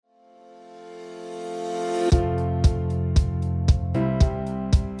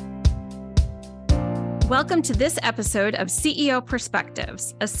Welcome to this episode of CEO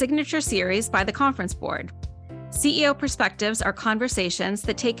Perspectives, a signature series by the Conference Board. CEO Perspectives are conversations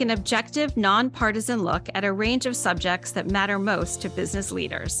that take an objective, nonpartisan look at a range of subjects that matter most to business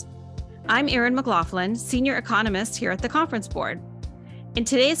leaders. I'm Erin McLaughlin, Senior Economist here at the Conference Board. In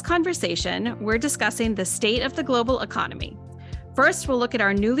today's conversation, we're discussing the state of the global economy. First, we'll look at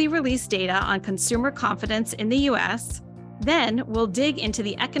our newly released data on consumer confidence in the U.S., Then we'll dig into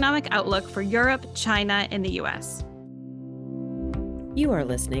the economic outlook for Europe, China, and the US. You are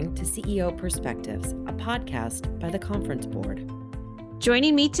listening to CEO Perspectives, a podcast by the Conference Board.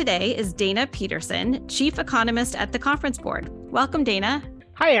 Joining me today is Dana Peterson, Chief Economist at the Conference Board. Welcome, Dana.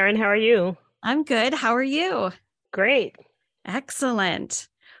 Hi, Erin. How are you? I'm good. How are you? Great. Excellent.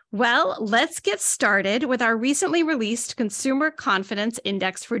 Well, let's get started with our recently released Consumer Confidence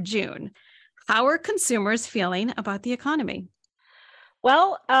Index for June. How are consumers feeling about the economy?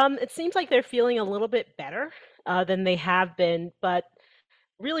 Well, it seems like they're feeling a little bit better than they have been. But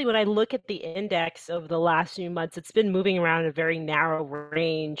really, when I look at the index over the last few months, it's been moving around a very narrow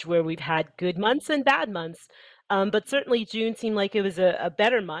range where we've had good months and bad months. But certainly June seemed like it was a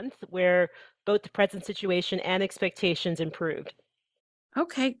better month where both the present situation and expectations improved.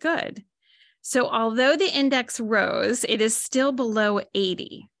 Okay, good. So although the index rose, it is still below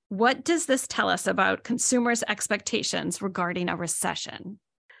 80. What does this tell us about consumers' expectations regarding a recession?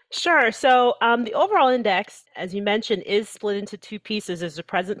 Sure. So the overall index, as you mentioned, is split into two pieces. There's the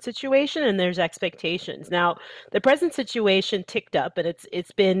present situation and there's expectations. Now, the present situation ticked up and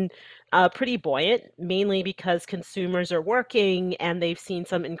it's been pretty buoyant, mainly because consumers are working and they've seen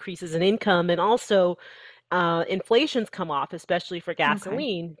some increases in income, and also inflation's come off, especially for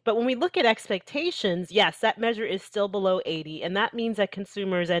gasoline. Okay. But when we look at expectations, yes, that measure is still below 80. And that means that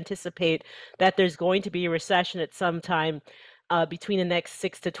consumers anticipate that there's going to be a recession at some time between the next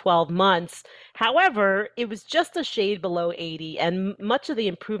 6 to 12 months. However, it was just a shade below 80. And much of the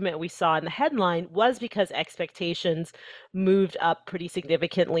improvement we saw in the headline was because expectations moved up pretty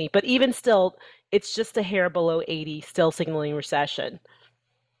significantly. But even still, it's just a hair below 80, still signaling recession.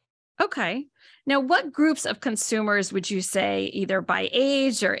 Okay. Now, what groups of consumers would you say, either by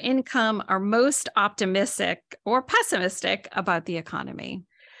age or income, are most optimistic or pessimistic about the economy?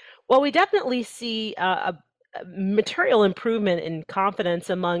 Well, we definitely see a material improvement in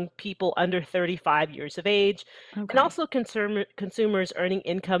confidence among people under 35 years of age, and also consumers earning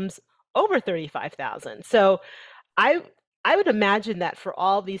incomes over $35,000. So I would imagine that for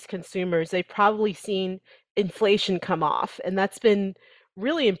all these consumers, they've probably seen inflation come off, and that's been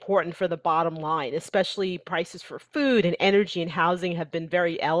really important for the bottom line, especially prices for food and energy and housing have been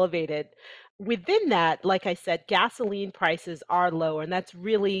very elevated. Within that, like I said, gasoline prices are lower, and that's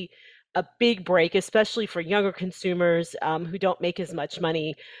really a big break, especially for younger consumers who don't make as much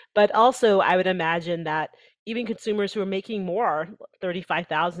money. But also, I would imagine that even consumers who are making more,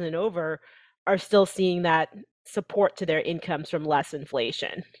 35,000 and over, are still seeing that support to their incomes from less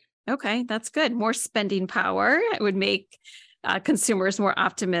inflation. Okay, that's good. More spending power would make consumers more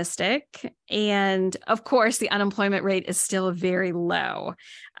optimistic. And of course, the unemployment rate is still very low.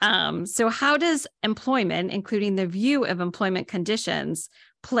 So how does employment, including the view of employment conditions,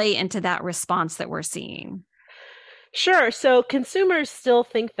 play into that response that we're seeing? Sure. So consumers still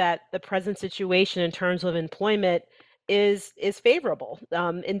think that the present situation in terms of employment is favorable.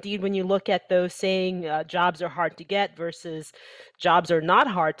 Indeed, when you look at those saying jobs are hard to get versus jobs are not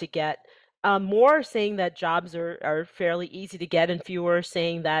hard to get, more saying that jobs are fairly easy to get, and fewer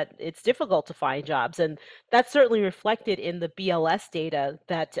saying that it's difficult to find jobs. And that's certainly reflected in the BLS data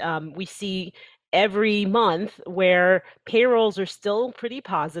that we see every month, where payrolls are still pretty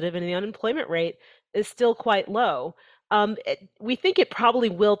positive and the unemployment rate is still quite low. We think it probably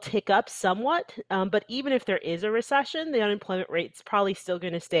will tick up somewhat, but even if there is a recession, the unemployment rate's probably still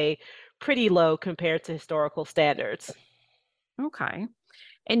going to stay pretty low compared to historical standards. Okay.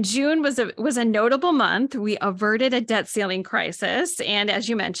 And June was a notable month. We averted a debt ceiling crisis. And as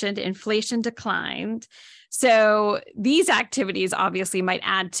you mentioned, inflation declined. So these activities obviously might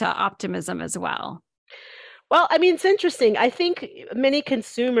add to optimism as well. Well, I mean, it's interesting. I think many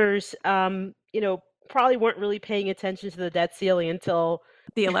consumers, probably weren't really paying attention to the debt ceiling until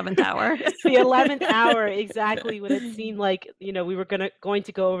the 11th hour. The 11th hour, exactly, when it seemed like, we were going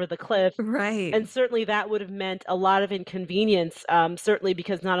to go over the cliff. Right. And certainly that would have meant a lot of inconvenience, certainly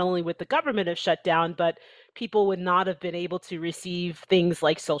because not only would the government have shut down, but people would not have been able to receive things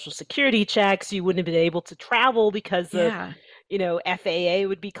like Social Security checks. You wouldn't have been able to travel because FAA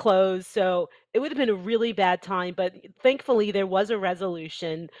would be closed. So it would have been a really bad time, but thankfully there was a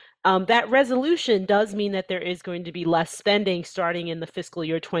resolution. That resolution does mean that there is going to be less spending starting in the fiscal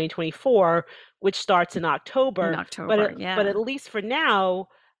year 2024, which starts in October. In October, yeah. But at least for now,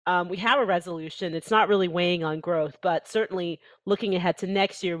 we have a resolution. It's not really weighing on growth, but certainly looking ahead to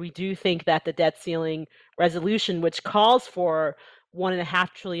next year, we do think that the debt ceiling resolution, which calls for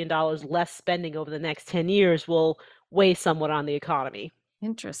 $1.5 trillion less spending over the next 10 years, will weigh somewhat on the economy.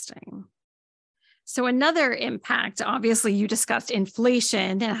 Interesting. So another impact, obviously, you discussed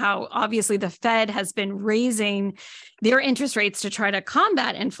inflation and how obviously the Fed has been raising their interest rates to try to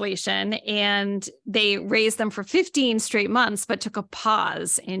combat inflation. And they raised them for 15 straight months, but took a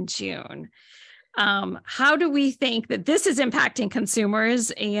pause in June. How do we think that this is impacting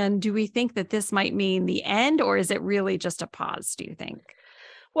consumers? And do we think that this might mean the end, or is it really just a pause, do you think?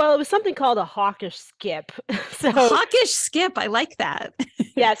 Well, it was something called a hawkish skip. A hawkish skip, I like that.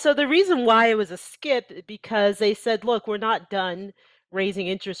 Yeah, so the reason why it was a skip, because they said, look, we're not done raising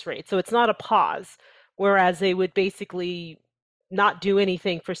interest rates. So it's not a pause, whereas they would basically not do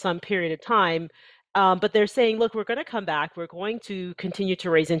anything for some period of time. But they're saying, look, we're going to come back. We're going to continue to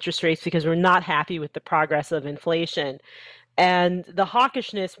raise interest rates because we're not happy with the progress of inflation. And the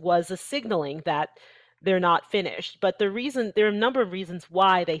hawkishness was a signaling that they're not finished. But there are a number of reasons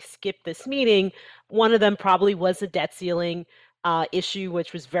why they skipped this meeting. One of them probably was the debt ceiling issue,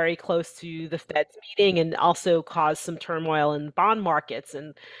 which was very close to the Fed's meeting and also caused some turmoil in bond markets.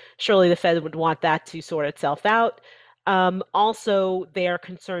 And surely the Fed would want that to sort itself out. Also, they are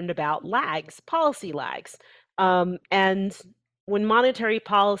concerned about policy lags. And when monetary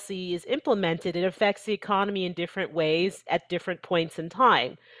policy is implemented, it affects the economy in different ways at different points in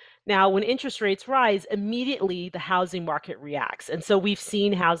time. Now, when interest rates rise, immediately the housing market reacts. And so we've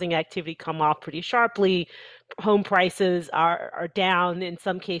seen housing activity come off pretty sharply. Home prices are down. In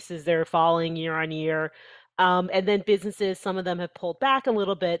some cases, they're falling year on year. And then businesses, some of them have pulled back a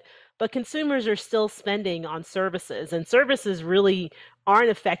little bit, but consumers are still spending on services. And services really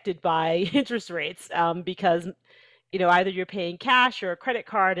aren't affected by interest rates because either you're paying cash or a credit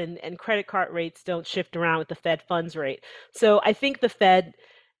card, and credit card rates don't shift around with the Fed funds rate. So I think the Fed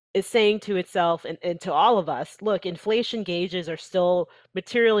is saying to itself and to all of us, look, inflation gauges are still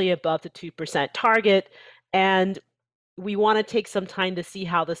materially above the 2% target, and we want to take some time to see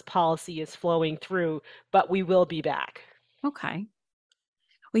how this policy is flowing through, but we will be back. Okay.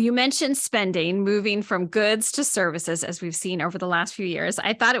 Well, you mentioned spending moving from goods to services, as we've seen over the last few years.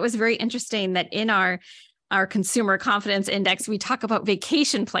 I thought it was very interesting that in our consumer confidence index, we talk about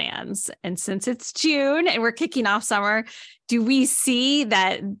vacation plans. And since it's June and we're kicking off summer, do we see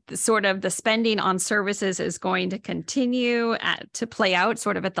that sort of the spending on services is going to continue to play out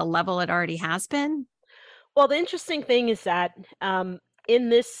sort of at the level it already has been? Well, the interesting thing is that in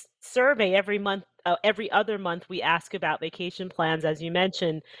this survey every other month, we ask about vacation plans, as you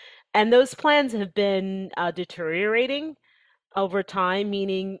mentioned, and those plans have been deteriorating over time,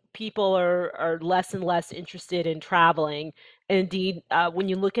 meaning people are less and less interested in traveling. And indeed, when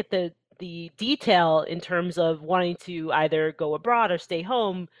you look at the detail in terms of wanting to either go abroad or stay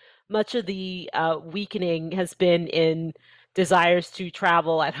home, much of the weakening has been in desires to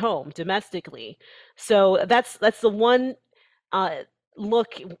travel at home domestically. So that's the one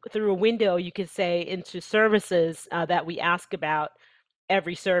look through a window, you could say, into services that we ask about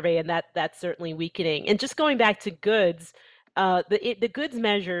every survey, and that's certainly weakening. And just going back to goods, the goods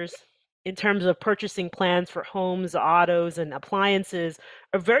measures in terms of purchasing plans for homes, autos, and appliances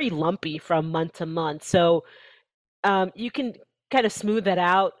are very lumpy from month to month. So you can kind of smooth that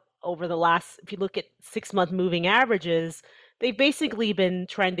out over the last, if you look at 6-month moving averages, they've basically been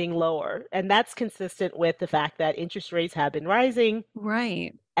trending lower. And that's consistent with the fact that interest rates have been rising.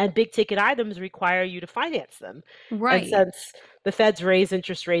 Right. And big ticket items require you to finance them. Right. And since the Fed's raised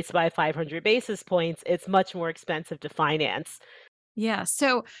interest rates by 500 basis points, it's much more expensive to finance. Yeah.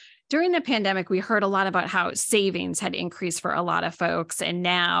 So during the pandemic, we heard a lot about how savings had increased for a lot of folks. And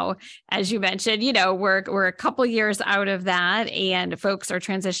now, as you mentioned, we're a couple years out of that, and folks are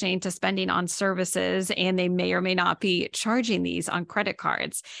transitioning to spending on services, and they may or may not be charging these on credit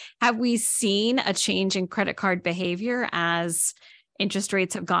cards. Have we seen a change in credit card behavior as interest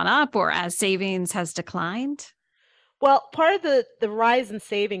rates have gone up or as savings has declined? Well, part of the rise in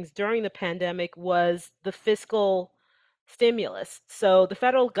savings during the pandemic was the fiscal stimulus. So the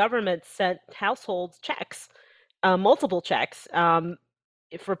federal government sent households checks, multiple checks,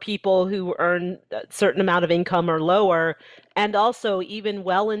 for people who earn a certain amount of income or lower. And also even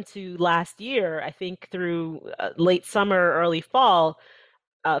well into last year, I think through late summer, early fall,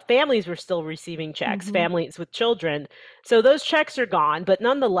 families were still receiving checks, Mm-hmm. families with children. So those checks are gone, but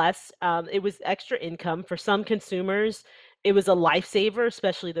nonetheless, it was extra income for some consumers. It was a lifesaver,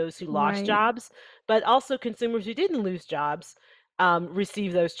 especially those who lost Right. jobs, but also consumers who didn't lose jobs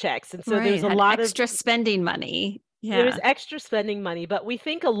received those checks. And so Right. there's a Had lot of extra spending money. there was Yeah. extra spending money, but we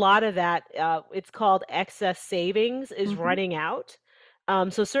think a lot of that, it's called excess savings, is Mm-hmm. running out.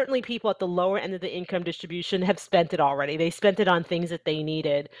 So certainly people at the lower end of the income distribution have spent it already. They spent it on things that they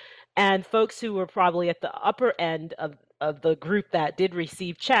needed. And folks who were probably at the upper end of the group that did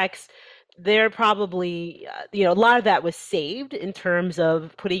receive checks, they're probably, a lot of that was saved in terms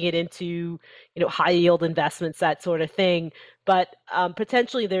of putting it into, high yield investments, that sort of thing. But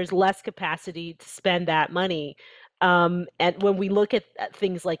potentially there's less capacity to spend that money. And when we look at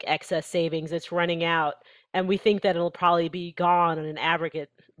things like excess savings, it's running out, and we think that it'll probably be gone on an aggregate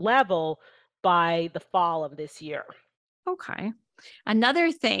level by the fall of this year. Okay.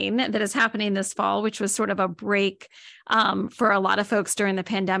 Another thing that is happening this fall, which was sort of a break for a lot of folks during the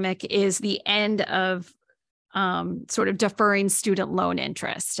pandemic, is the end of sort of deferring student loan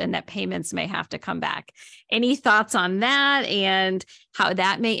interest, and that payments may have to come back. Any thoughts on that and how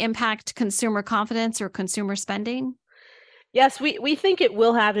that may impact consumer confidence or consumer spending? Yes, we think it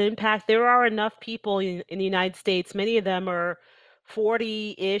will have an impact. There are enough people in the United States, many of them are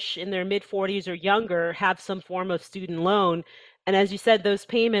 40-ish, in their mid 40s or younger, have some form of student loan. And as you said, those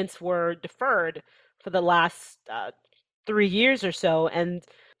payments were deferred for the last 3 years or so. And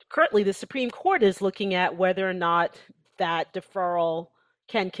currently, the Supreme Court is looking at whether or not that deferral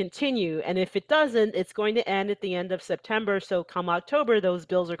can continue. And if it doesn't, it's going to end at the end of September. So come October, those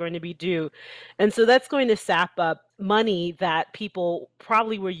bills are going to be due. And so that's going to sap up money that people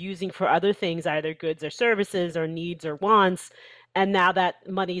probably were using for other things, either goods or services or needs or wants. And now that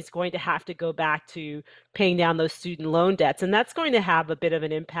money is going to have to go back to paying down those student loan debts. And that's going to have a bit of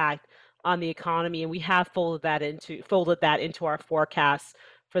an impact on the economy. And we have folded that into our forecasts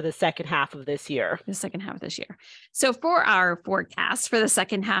for the second half of this year. The second half of this year. So for our forecast for the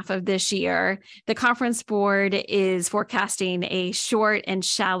second half of this year, the Conference Board is forecasting a short and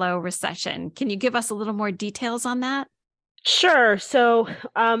shallow recession. Can you give us a little more details on that? Sure. So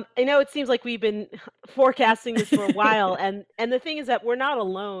I know it seems like we've been forecasting this for a while, and the thing is that we're not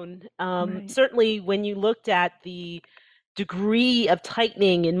alone. Right. Certainly, when you looked at the degree of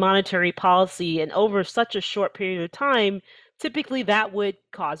tightening in monetary policy and over such a short period of time, typically that would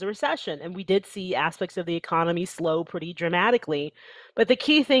cause a recession. And we did see aspects of the economy slow pretty dramatically. But the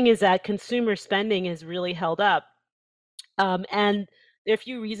key thing is that consumer spending has really held up. And there are a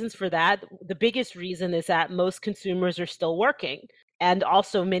few reasons for that. The biggest reason is that most consumers are still working. And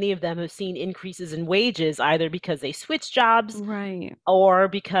also, many of them have seen increases in wages, either because they switched jobs Right. or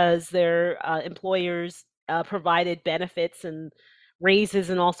because their employers provided benefits and raises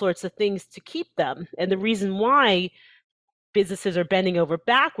and all sorts of things to keep them. And the reason why businesses are bending over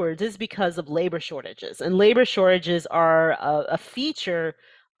backwards is because of labor shortages. And labor shortages are a feature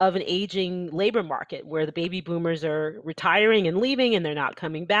of an aging labor market where the baby boomers are retiring and leaving and they're not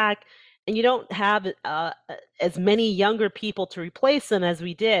coming back. And you don't have as many younger people to replace them as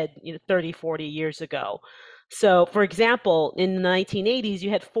we did 30, 40 years ago. So, for example, in the 1980s, you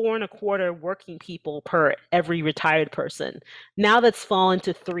had 4.25 working people per every retired person. Now that's fallen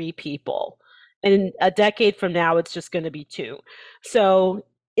to 3 people. And in a decade from now, it's just going to be 2. So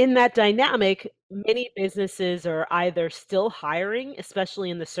in that dynamic, many businesses are either still hiring, especially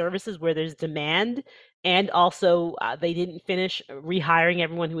in the services where there's demand, and also they didn't finish rehiring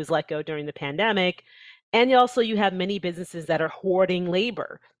everyone who was let go during the pandemic. And also you have many businesses that are hoarding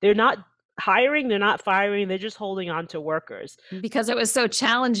labor. They're not hiring, they're not firing, they're just holding on to workers. Because it was so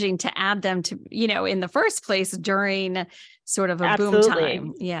challenging to add them to, in the first place during sort of a boom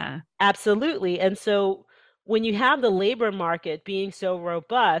time. Yeah. Absolutely. And so when you have the labor market being so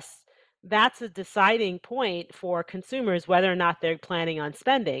robust, that's a deciding point for consumers whether or not they're planning on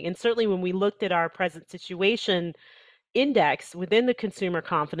spending. And certainly when we looked at our present situation index within the consumer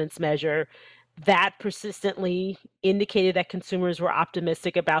confidence measure, that persistently indicated that consumers were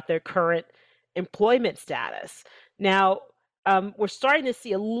optimistic about their current employment status. Now, we're starting to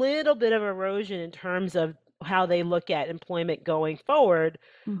see a little bit of erosion in terms of how they look at employment going forward,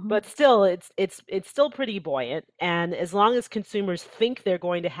 but still, it's still pretty buoyant. And as long as consumers think they're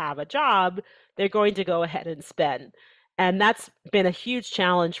going to have a job, they're going to go ahead and spend. And that's been a huge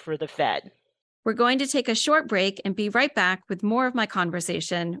challenge for the Fed. We're going to take a short break and be right back with more of my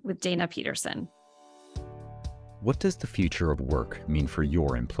conversation with Dana Peterson. What does the future of work mean for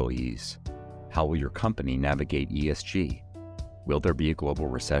your employees? How will your company navigate ESG? Will there be a global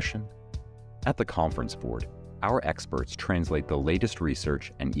recession? At the Conference Board, Our experts translate the latest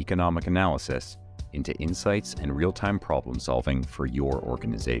research and economic analysis into insights and real-time problem solving for your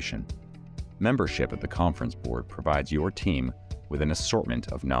organization. Membership at the Conference Board provides your team with an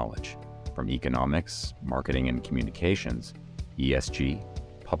assortment of knowledge, from economics, marketing and communications, ESG,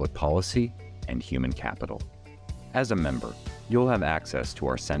 public policy, and human capital. As a member, you'll have access to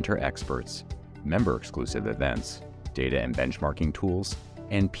our center experts, member-exclusive events, data and benchmarking tools,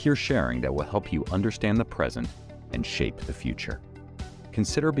 and peer sharing that will help you understand the present and shape the future.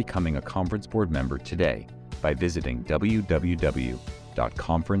 Consider becoming a Conference Board member today by visiting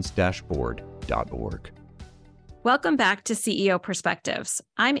www.conference-board.org. Welcome back to CEO Perspectives.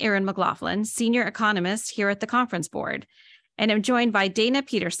 I'm Erin McLaughlin, Senior Economist here at the Conference Board, and I'm joined by Dana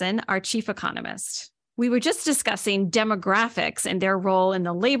Peterson, our Chief Economist. We were just discussing demographics and their role in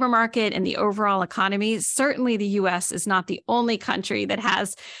the labor market and the overall economy. Certainly, the U.S. is not the only country that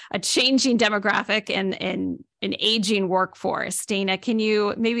has a changing demographic and an aging workforce. Dana,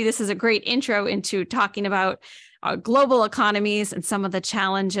 maybe this is a great intro into talking about global economies and some of the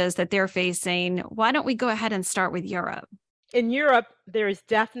challenges that they're facing. Why don't we go ahead and start with Europe? In Europe, there is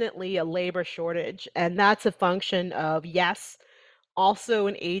definitely a labor shortage, and that's a function of, yes, also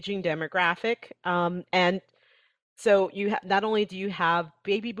an aging demographic. And so not only do you have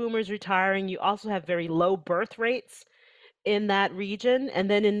baby boomers retiring, you also have very low birth rates in that region. And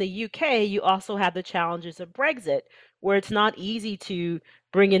then in the UK, you also have the challenges of Brexit, where it's not easy to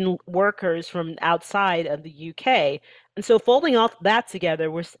bring in workers from outside of the UK. And so folding all that together,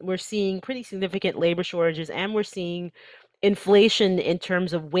 we're seeing pretty significant labor shortages, and we're seeing inflation in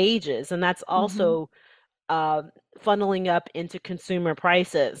terms of wages. And that's also funneling up into consumer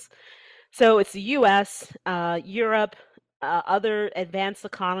prices. So it's the US, Europe, other advanced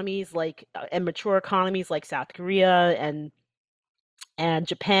economies and mature economies like South Korea and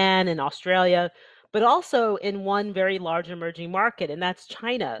Japan and Australia, but also in one very large emerging market, and that's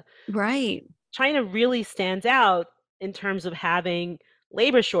China. Right. China really stands out in terms of having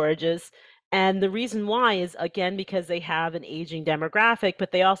labor shortages. And the reason why is, again, because they have an aging demographic,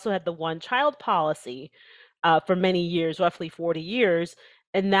 but they also had the one-child policy for many years, roughly 40 years,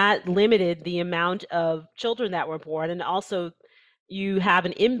 and that limited the amount of children that were born. And also, you have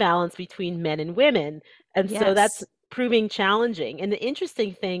an imbalance between men and women. And so that's proving challenging. And the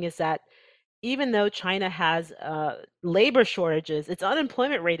interesting thing is that even though China has labor shortages, its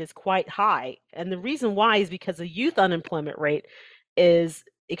unemployment rate is quite high. And the reason why is because the youth unemployment rate is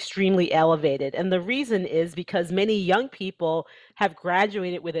extremely elevated. And the reason is because many young people have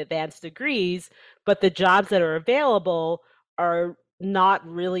graduated with advanced degrees, but the jobs that are available are not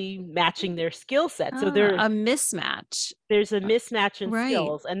really matching their skill set. So there's a mismatch. There's a mismatch in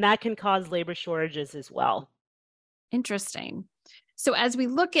skills, and that can cause labor shortages as well. Interesting. So as we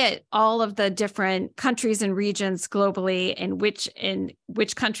look at all of the different countries and regions globally, and which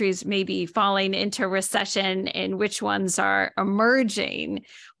countries may be falling into recession and which ones are emerging,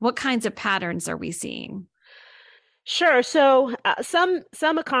 what kinds of patterns are we seeing? Sure. So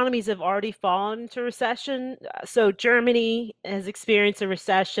some economies have already fallen into recession. So Germany has experienced a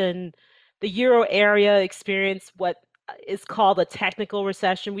recession. The Euro area experienced what is called a technical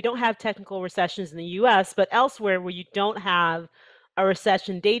recession. We don't have technical recessions in the US, but elsewhere where you don't have a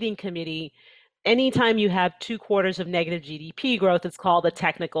recession dating committee, anytime you have 2 quarters of negative GDP growth, it's called a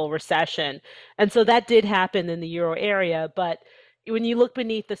technical recession. And so that did happen in the Euro area, but when you look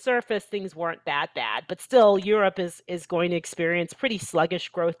beneath the surface, things weren't that bad. But still, Europe is going to experience pretty sluggish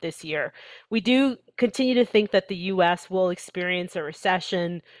growth this year. We do continue to think that the US will experience a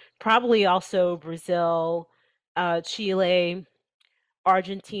recession, probably also Brazil, Chile,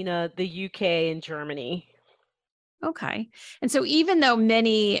 Argentina, the UK, and Germany. Okay. And so even though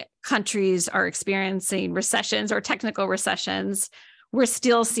many countries are experiencing recessions or technical recessions, we're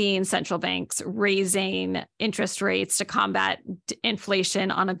still seeing central banks raising interest rates to combat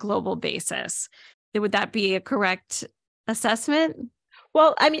inflation on a global basis. Would that be a correct assessment?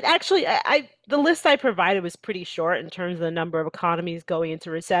 Well, I mean, actually, the list I provided was pretty short in terms of the number of economies going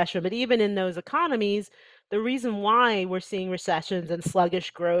into recession. But even in those economies, the reason why we're seeing recessions and sluggish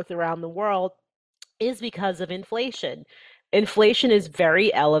growth around the world is because of inflation. Inflation is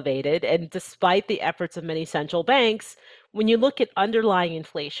very elevated, and despite the efforts of many central banks, when you look at underlying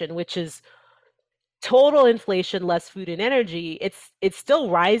inflation, which is total inflation less food and energy, it's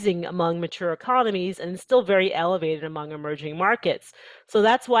still rising among mature economies and still very elevated among emerging markets. So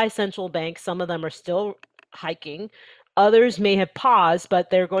that's why central banks, some of them are still hiking. Others may have paused,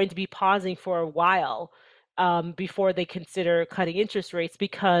 but they're going to be pausing for a while before they consider cutting interest rates,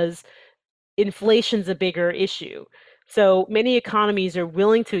 because inflation's a bigger issue. So many economies are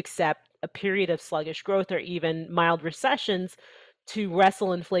willing to accept a period of sluggish growth or even mild recessions to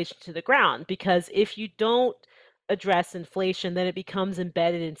wrestle inflation to the ground. Because if you don't address inflation, then it becomes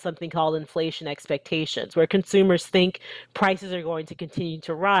embedded in something called inflation expectations, where consumers think prices are going to continue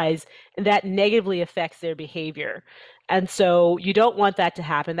to rise, and that negatively affects their behavior. And so you don't want that to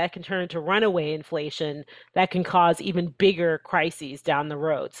happen. That can turn into runaway inflation that can cause even bigger crises down the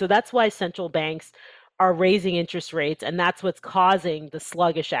road. So that's why central banks are raising interest rates, and that's what's causing the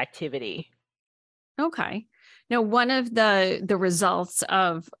sluggish activity. Okay. Now, one of the results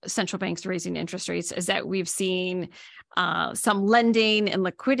of central banks raising interest rates is that we've seen some lending and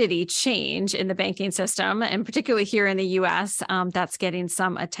liquidity change in the banking system, and particularly here in the U.S., that's getting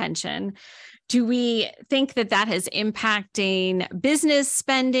some attention. Do we think that that is impacting business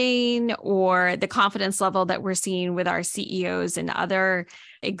spending or the confidence level that we're seeing with our CEOs and other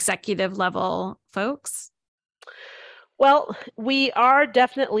executive level folks? Well, we are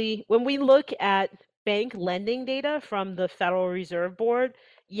definitely, when we look at bank lending data from the Federal Reserve Board,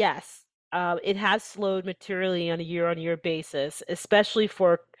 yes, it has slowed materially on a year-on-year basis, especially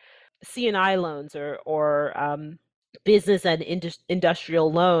for C&I loans or business and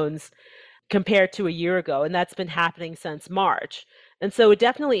industrial loans compared to a year ago, and that's been happening since March. And so it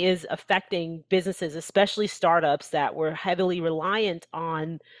definitely is affecting businesses, especially startups that were heavily reliant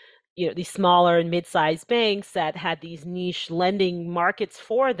on these smaller and mid-sized banks that had these niche lending markets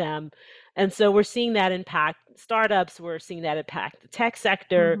for them. And so we're seeing that impact startups, we're seeing that impact the tech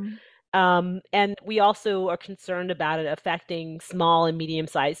sector. Mm-hmm. And we also are concerned about it affecting small and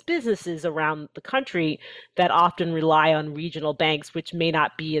medium-sized businesses around the country that often rely on regional banks, which may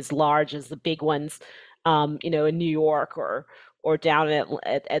not be as large as the big ones, in New York or down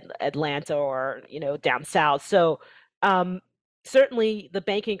at Atlanta or down south. So certainly the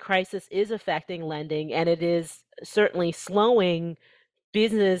banking crisis is affecting lending, and it is certainly slowing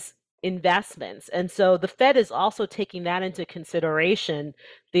business investments. And so the Fed is also taking that into consideration,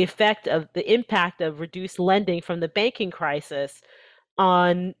 the impact of reduced lending from the banking crisis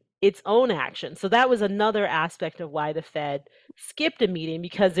on its own action. So that was another aspect of why the Fed skipped a meeting,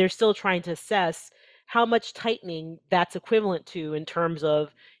 because they're still trying to assess how much tightening that's equivalent to in terms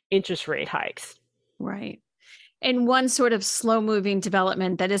of interest rate hikes. Right. And one sort of slow-moving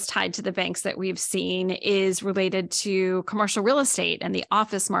development that is tied to the banks that we've seen is related to commercial real estate and the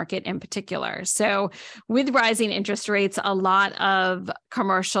office market in particular. So with rising interest rates, a lot of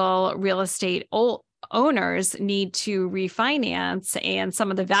commercial real estate owners need to refinance, and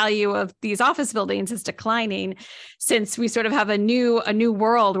some of the value of these office buildings is declining since we sort of have a new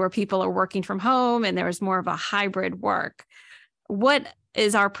world where people are working from home and there's more of a hybrid work. What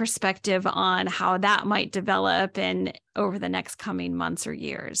is our perspective on how that might develop and over the next coming months or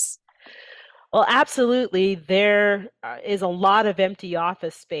years? Well, absolutely. There is a lot of empty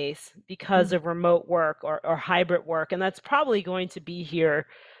office space because of remote work or hybrid work, and that's probably going to be here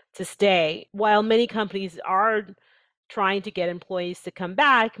to stay. While many companies are trying to get employees to come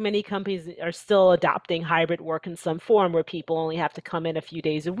back, many companies are still adopting hybrid work in some form where people only have to come in a few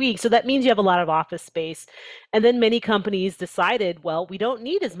days a week. So that means you have a lot of office space. And then many companies decided, well, we don't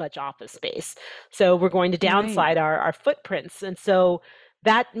need as much office space, so we're going to downside our footprints. And so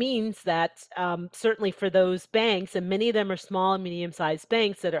that means that certainly for those banks, and many of them are small and medium-sized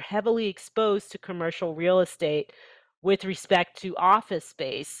banks that are heavily exposed to commercial real estate with respect to office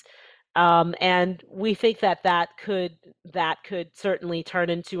space, and we think that could certainly turn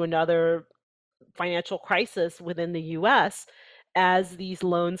into another financial crisis within the U.S. as these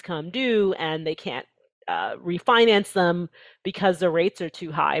loans come due and they can't refinance them because the rates are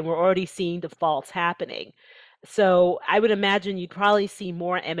too high. And we're already seeing defaults happening. So I would imagine you'd probably see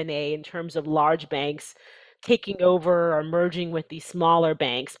more M&A in terms of large banks taking over or merging with these smaller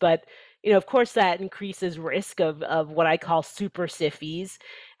banks. But of course, that increases risk of what I call super SIFIs.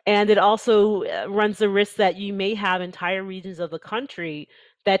 And it also runs the risk that you may have entire regions of the country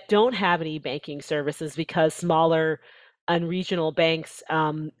that don't have any banking services because smaller and regional banks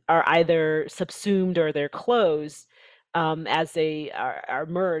are either subsumed or they're closed as they are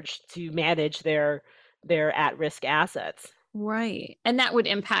merged to manage their at-risk assets. Right. And that would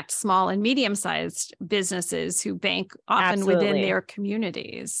impact small and medium-sized businesses who bank often within their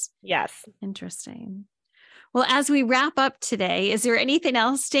communities. Yes. Interesting. Well, as we wrap up today, is there anything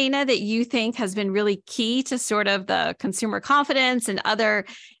else, Dana, that you think has been really key to sort of the consumer confidence and other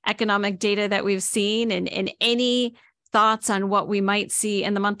economic data that we've seen, and any thoughts on what we might see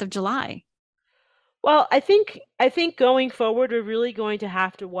in the month of July? Well, I think going forward, we're really going to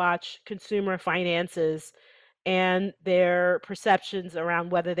have to watch consumer finances and their perceptions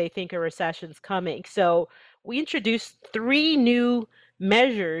around whether they think a recession's coming. So we introduced 3 new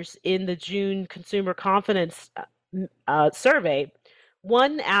measures in the June consumer confidence survey.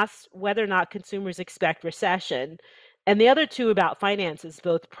 One asks whether or not consumers expect recession, and the other two about finances,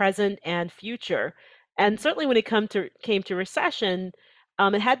 both present and future. And certainly when it came to recession,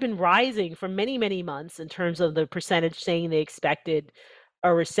 it had been rising for many, many months in terms of the percentage saying they expected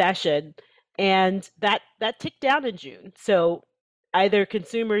a recession. And that ticked down in June. So either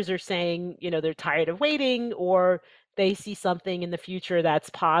consumers are saying, they're tired of waiting, or they see something in the future that's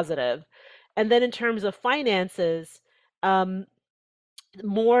positive. And then in terms of finances,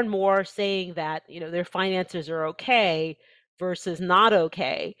 more and more saying that, their finances are okay versus not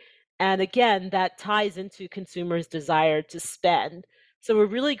okay. And again, that ties into consumers' desire to spend. So we're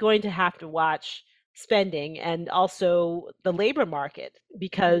really going to have to watch spending and also the labor market,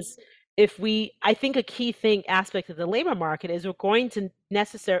 because I think a key aspect of the labor market is we're going to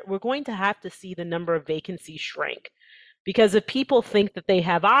have to see the number of vacancies shrink. Because if people think that they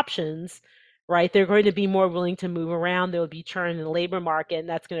have options, right, they're going to be more willing to move around. There will be churn in the labor market, and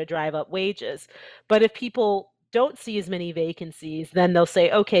that's going to drive up wages. But if people don't see as many vacancies, then they'll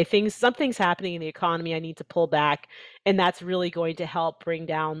say, okay, something's happening in the economy, I need to pull back. And that's really going to help bring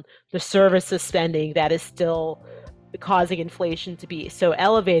down the services spending that is still causing inflation to be so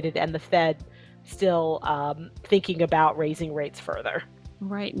elevated, and the Fed still thinking about raising rates further.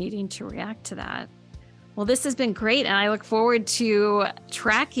 Right, needing to react to that. Well, this has been great, and I look forward to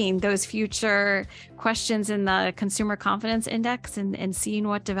tracking those future questions in the Consumer Confidence Index and seeing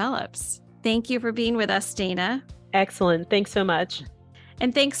what develops. Thank you for being with us, Dana. Excellent. Thanks so much.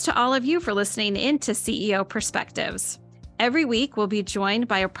 And thanks to all of you for listening in to CEO Perspectives. Every week, we'll be joined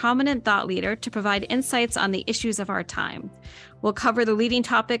by a prominent thought leader to provide insights on the issues of our time. We'll cover the leading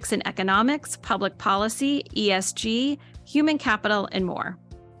topics in economics, public policy, ESG, human capital, and more.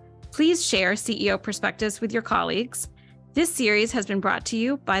 Please share CEO Perspectives with your colleagues. This series has been brought to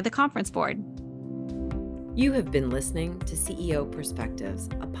you by the Conference Board. You have been listening to CEO Perspectives,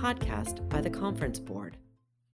 a podcast by the Conference Board.